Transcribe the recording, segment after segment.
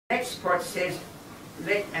Next part says,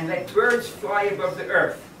 let birds fly above the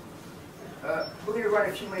earth. We're going to run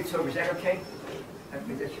a few minutes over. Is that okay?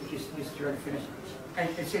 Just try to finish. And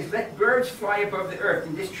it says, let birds fly above the earth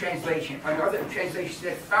in this translation. Another translation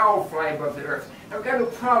says, fowl fly above the earth. Now we've got a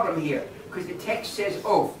problem here, because the text says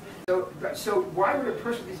oath. So why would a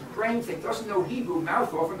person with his brains that doesn't know Hebrew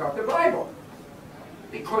mouth off about the Bible?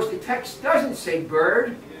 Because the text doesn't say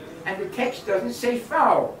bird, and the text doesn't say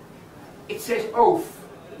fowl. It says oath.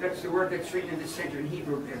 That's the word that's written in the center in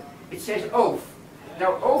Hebrew there. It says oath.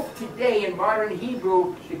 Now, oath today in modern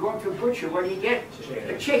Hebrew, you go into a butcher, what do you get?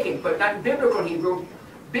 A chicken, but not in biblical Hebrew.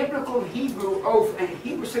 Biblical Hebrew oath, and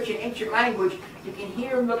Hebrew is such an ancient language, you can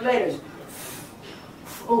hear in the letters,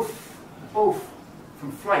 oath, oath,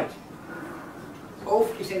 from flight.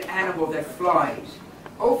 Oath is an animal that flies.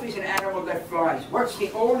 Oath is an animal that flies. What's the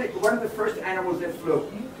only, one of the first animals that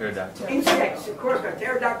flew? Pterodactyl. Insects, of course, but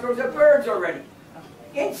pterodactyls are birds already.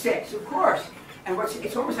 Insects, of course. And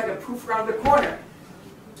it's almost like a proof around the corner.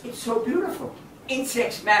 It's so beautiful.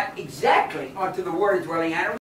 Insects map exactly onto the word dwelling animals.